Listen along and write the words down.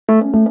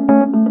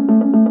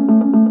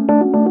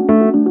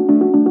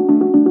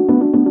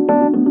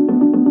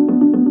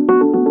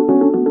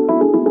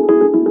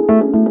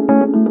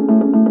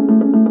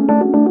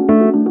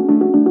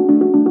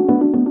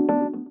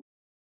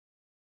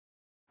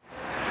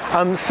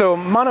So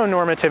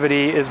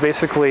mono-normativity is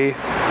basically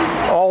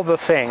all of the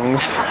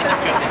things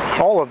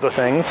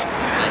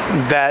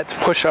that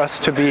push us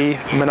to be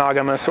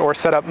monogamous or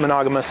set up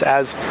monogamous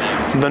as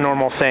the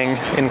normal thing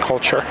in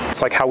culture.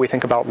 It's like how we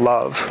think about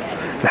love,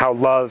 and how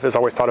love is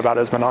always thought about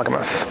as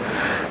monogamous,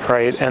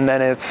 right? And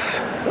then it's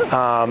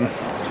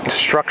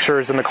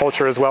structures in the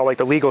culture as well, like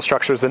the legal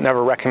structures that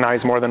never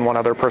recognize more than one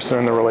other person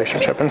in the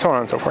relationship, and so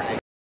on and so forth.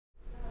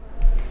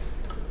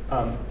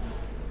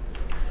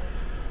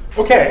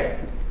 Okay,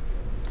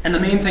 and the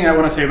main thing I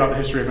want to say about the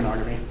history of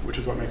monogamy, which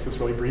is what makes this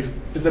really brief,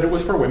 is that it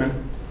was for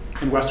women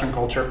in Western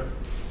culture.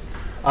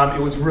 It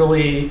was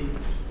really,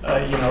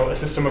 a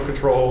system of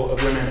control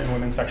of women and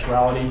women's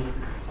sexuality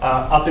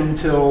up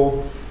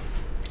until,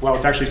 well,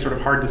 it's actually sort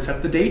of hard to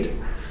set the date.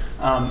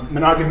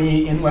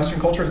 Monogamy in Western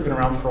culture has been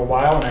around for a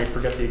while, and I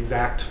forget the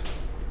exact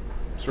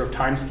sort of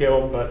time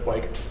scale, but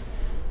like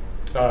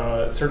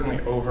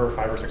certainly over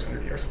 500 or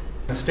 600 years.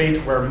 In a state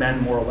where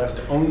men more or less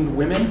owned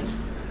women,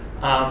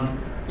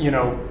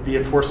 the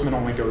enforcement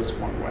only goes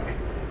one way,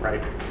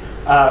 right?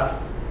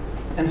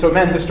 And so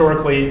men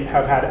historically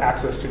have had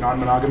access to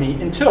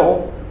non-monogamy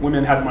until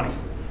women had money.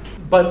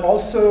 But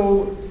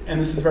also,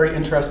 and this is very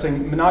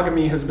interesting,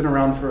 monogamy has been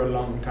around for a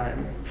long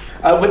time.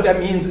 What that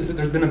means is that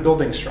there's been a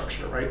building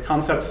structure, right?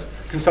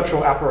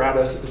 Conceptual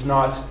apparatus is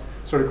not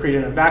sort of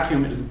created in a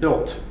vacuum, it is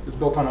built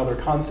on other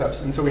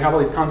concepts. And so we have all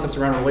these concepts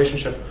around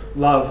relationship,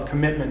 love,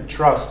 commitment,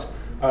 trust,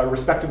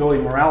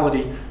 respectability,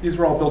 morality. These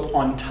were all built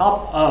on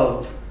top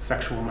of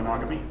sexual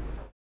monogamy.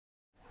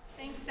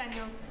 Thanks,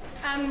 Daniel.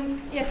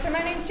 So my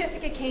name's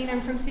Jessica Kean.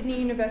 I'm from Sydney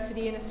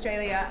University in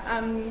Australia.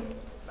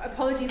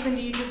 Apologies,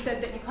 Linda, you just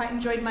said that you quite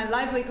enjoyed my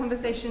lively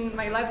conversation,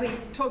 my lively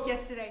talk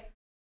yesterday.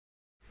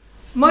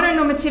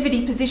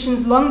 Mono-normativity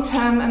positions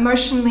long-term,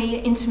 emotionally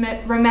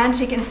intimate,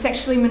 romantic and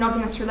sexually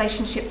monogamous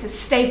relationships as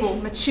stable,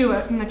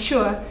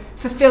 mature,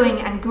 fulfilling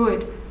and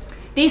good.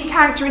 These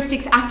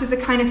characteristics act as a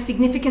kind of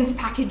significance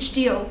package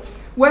deal,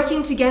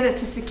 working together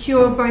to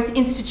secure both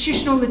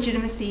institutional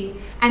legitimacy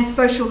and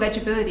social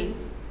legibility.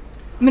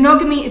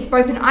 Monogamy is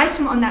both an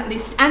item on that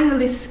list and the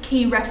list's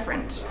key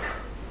referent,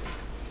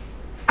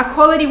 a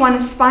quality one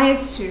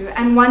aspires to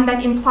and one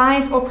that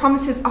implies or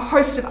promises a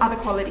host of other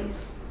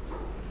qualities.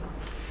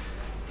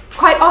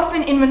 Quite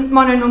often in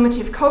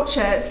mononormative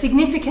culture,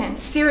 significant,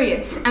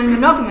 serious, and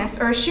monogamous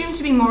are assumed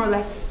to be more or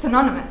less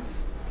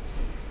synonymous.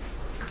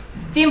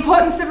 The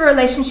importance of a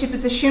relationship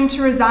is assumed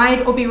to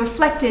reside or be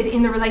reflected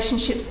in the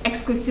relationship's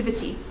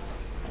exclusivity.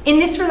 In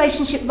this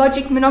relationship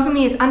logic,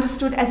 monogamy is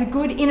understood as a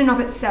good in and of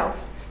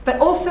itself, but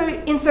also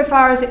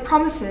insofar as it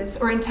promises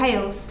or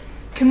entails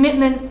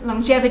commitment,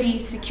 longevity,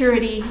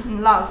 security,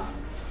 and love.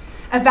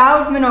 A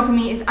vow of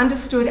monogamy is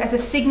understood as a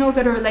signal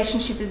that a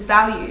relationship is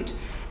valued,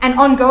 and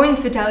ongoing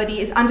fidelity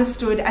is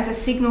understood as a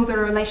signal that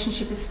a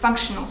relationship is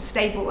functional,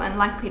 stable, and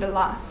likely to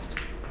last.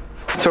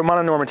 So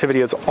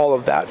mononormativity is all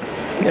of that,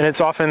 and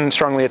it's often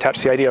strongly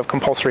attached to the idea of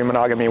compulsory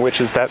monogamy, which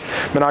is that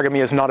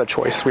monogamy is not a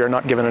choice. We are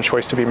not given a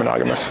choice to be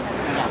monogamous.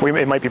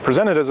 It might be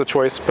presented as a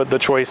choice, but the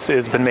choice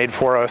has been made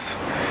for us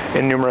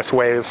in numerous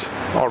ways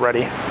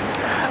already,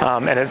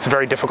 and it's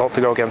very difficult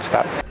to go against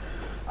that.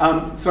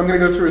 So I'm going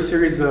to go through a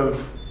series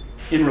of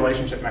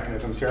in-relationship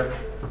mechanisms here,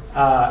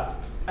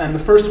 and the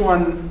first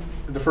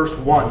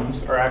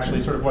ones are actually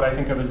sort of what I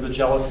think of as the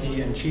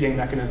jealousy and cheating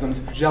mechanisms.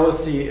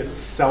 Jealousy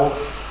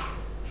itself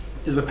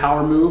is a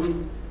power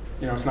move.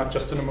 It's not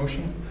just an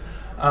emotion.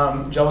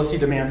 Jealousy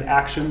demands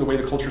action. The way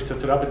the culture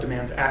sets it up, it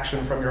demands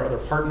action from your other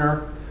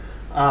partner.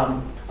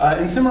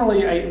 And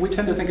similarly, we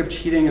tend to think of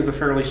cheating as a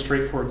fairly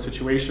straightforward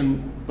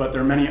situation, but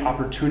there are many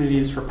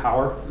opportunities for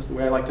power, is the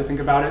way I like to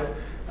think about it,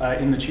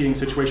 in the cheating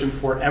situation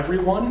for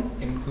everyone,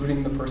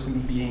 including the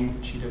person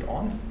being cheated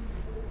on.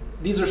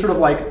 These are sort of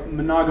like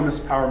monogamous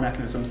power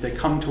mechanisms. They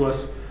come to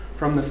us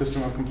from the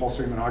system of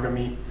compulsory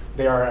monogamy.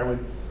 They are, I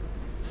would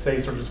say,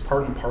 sort of just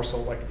part and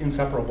parcel, like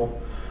inseparable.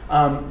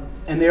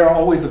 And they are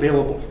always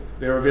available.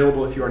 They are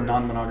available if you are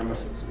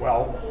non-monogamous as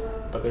well,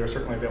 but they are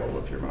certainly available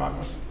if you're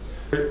monogamous.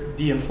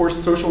 The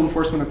social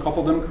enforcement of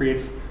coupledom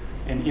creates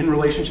an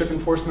in-relationship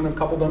enforcement of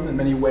coupledom in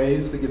many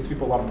ways that gives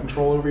people a lot of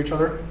control over each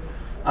other.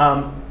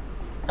 And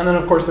then,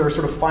 of course, there are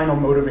sort of final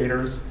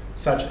motivators,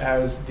 such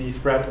as the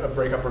threat of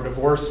breakup or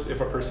divorce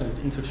if a person is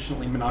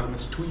insufficiently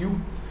monogamous to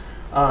you,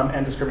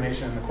 and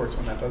discrimination in the courts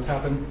when that does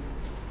happen.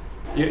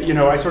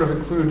 I sort of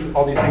include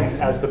all these things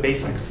as the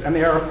basics, and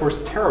they are, of course,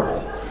 terrible.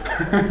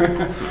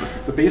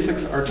 The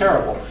basics are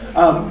terrible.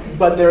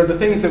 But they're the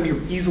things that we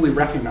easily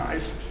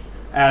recognize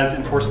as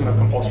enforcement of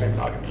compulsory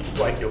monogamy.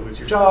 Like, you'll lose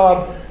your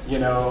job,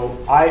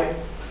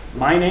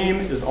 my name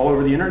is all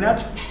over the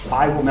internet,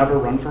 I will never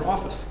run for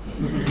office.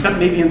 Except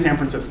maybe in San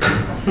Francisco.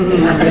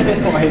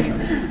 Right?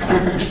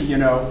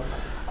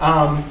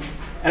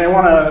 And I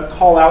want to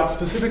call out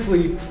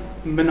specifically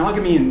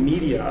monogamy in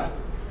media,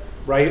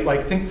 right?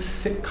 Like, think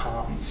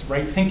sitcoms,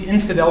 right? Think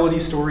infidelity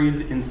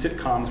stories in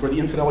sitcoms where the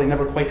infidelity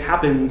never quite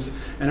happens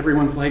and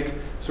everyone's like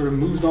sort of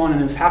moves on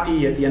and is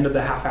happy at the end of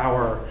the half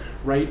hour,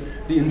 right?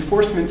 The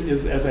enforcement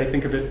is, as I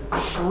think of it,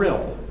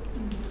 shrill.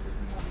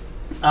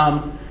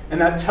 And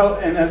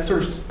that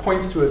sort of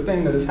points to a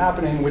thing that is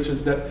happening, which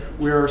is that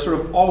we're sort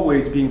of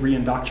always being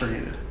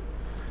re-indoctrinated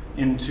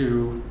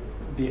into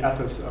the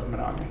ethos of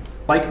monogamy.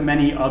 Like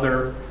many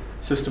other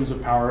systems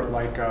of power,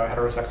 like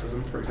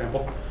heterosexism, for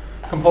example,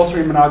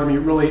 compulsory monogamy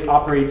really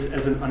operates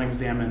as an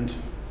unexamined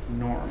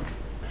norm.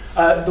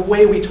 The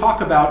way we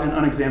talk about an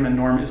unexamined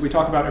norm is we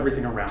talk about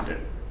everything around it,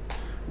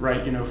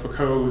 right? You know,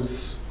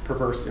 Foucault's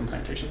perverse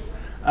implantation.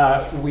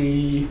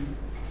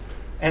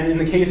 And in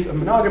the case of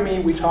monogamy,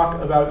 we talk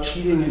about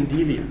cheating and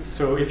deviance.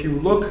 So if you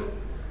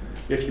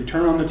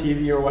turn on the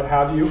TV or what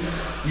have you,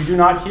 you do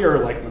not hear,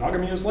 like,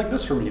 monogamy is like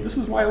this for me. This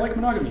is why I like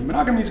monogamy.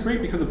 Monogamy is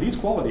great because of these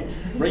qualities,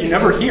 right? You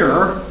never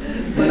hear,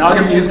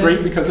 monogamy is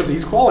great because of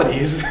these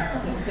qualities,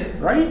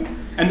 right?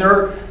 And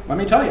let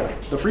me tell you,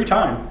 the free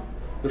time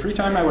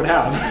I would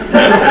have,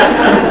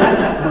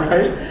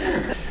 right?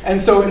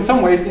 And so in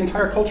some ways, the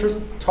entire culture is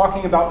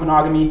talking about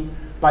monogamy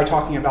by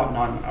talking about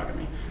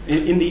non-monogamy,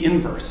 in the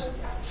inverse.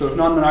 So if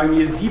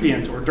non-monogamy is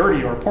deviant or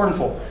dirty or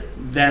pornful,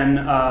 then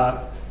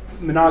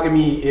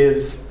monogamy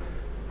is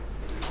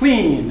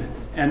clean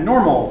and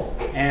normal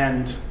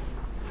and,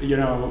 you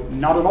know,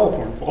 not at all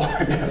pornful,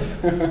 I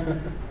guess.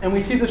 And we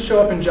see this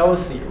show up in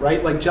jealousy,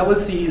 right? Like,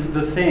 jealousy is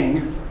the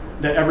thing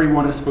that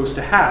everyone is supposed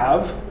to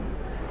have,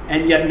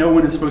 and yet no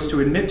one is supposed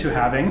to admit to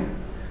having,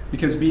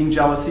 because being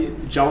jealous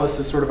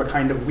is sort of a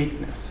kind of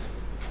weakness.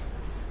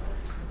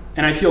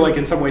 And I feel like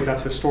in some ways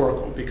that's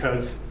historical,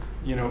 because,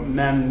 you know,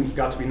 men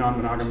got to be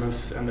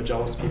non-monogamous and the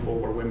jealous people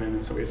were women,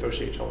 and so we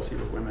associate jealousy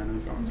with women and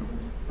so on and so forth.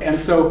 And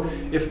so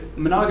if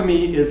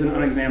monogamy is an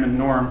unexamined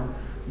norm,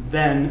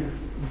 then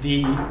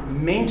the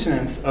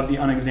maintenance of the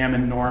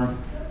unexamined norm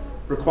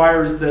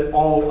requires that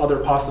all other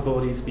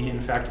possibilities be in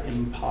fact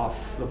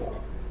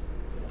impossible.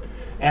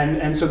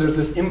 And so there's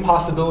this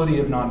impossibility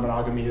of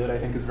non-monogamy that I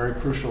think is very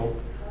crucial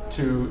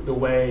to the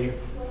way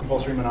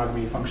compulsory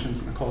monogamy functions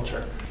in the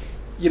culture.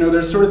 You know,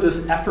 there's sort of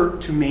this effort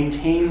to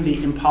maintain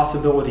the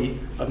impossibility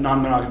of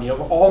non-monogamy,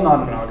 of all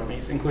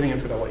non-monogamies, including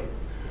infidelity,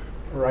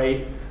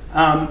 right?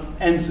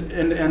 And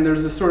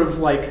there's this sort of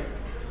like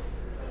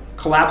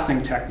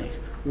collapsing technique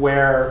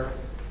where,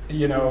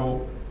 you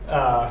know,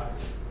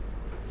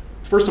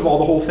 first of all,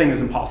 the whole thing is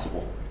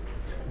impossible.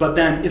 But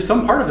then if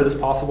some part of it is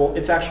possible,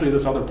 it's actually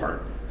this other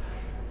part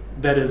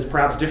that is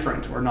perhaps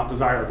different or not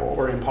desirable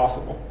or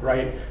impossible,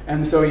 right?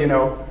 And so, you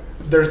know,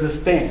 there's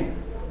this thing,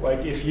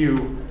 like if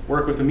you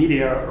work with the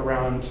media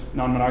around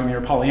non-monogamy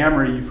or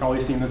polyamory, you've probably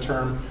seen the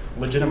term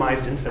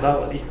legitimized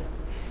infidelity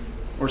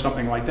or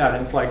something like that.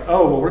 And it's like,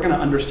 oh, well, we're going to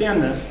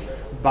understand this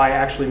by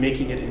actually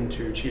making it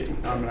into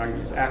cheating. Non-monogamy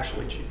is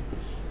actually cheating.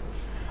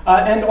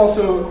 And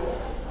also,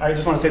 I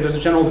just want to say there's a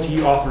general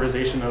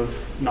deauthorization of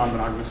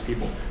non-monogamous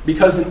people,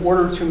 because in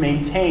order to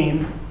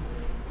maintain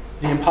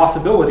the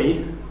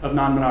impossibility of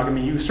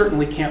non-monogamy, you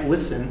certainly can't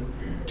listen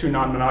to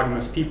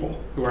non-monogamous people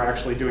who are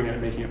actually doing it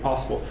and making it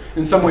possible.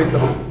 In some ways, the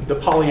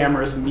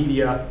polyamorous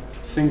media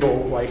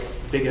single,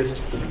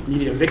 biggest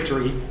media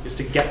victory is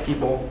to get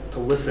people to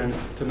listen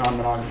to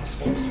non-monogamous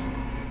folks.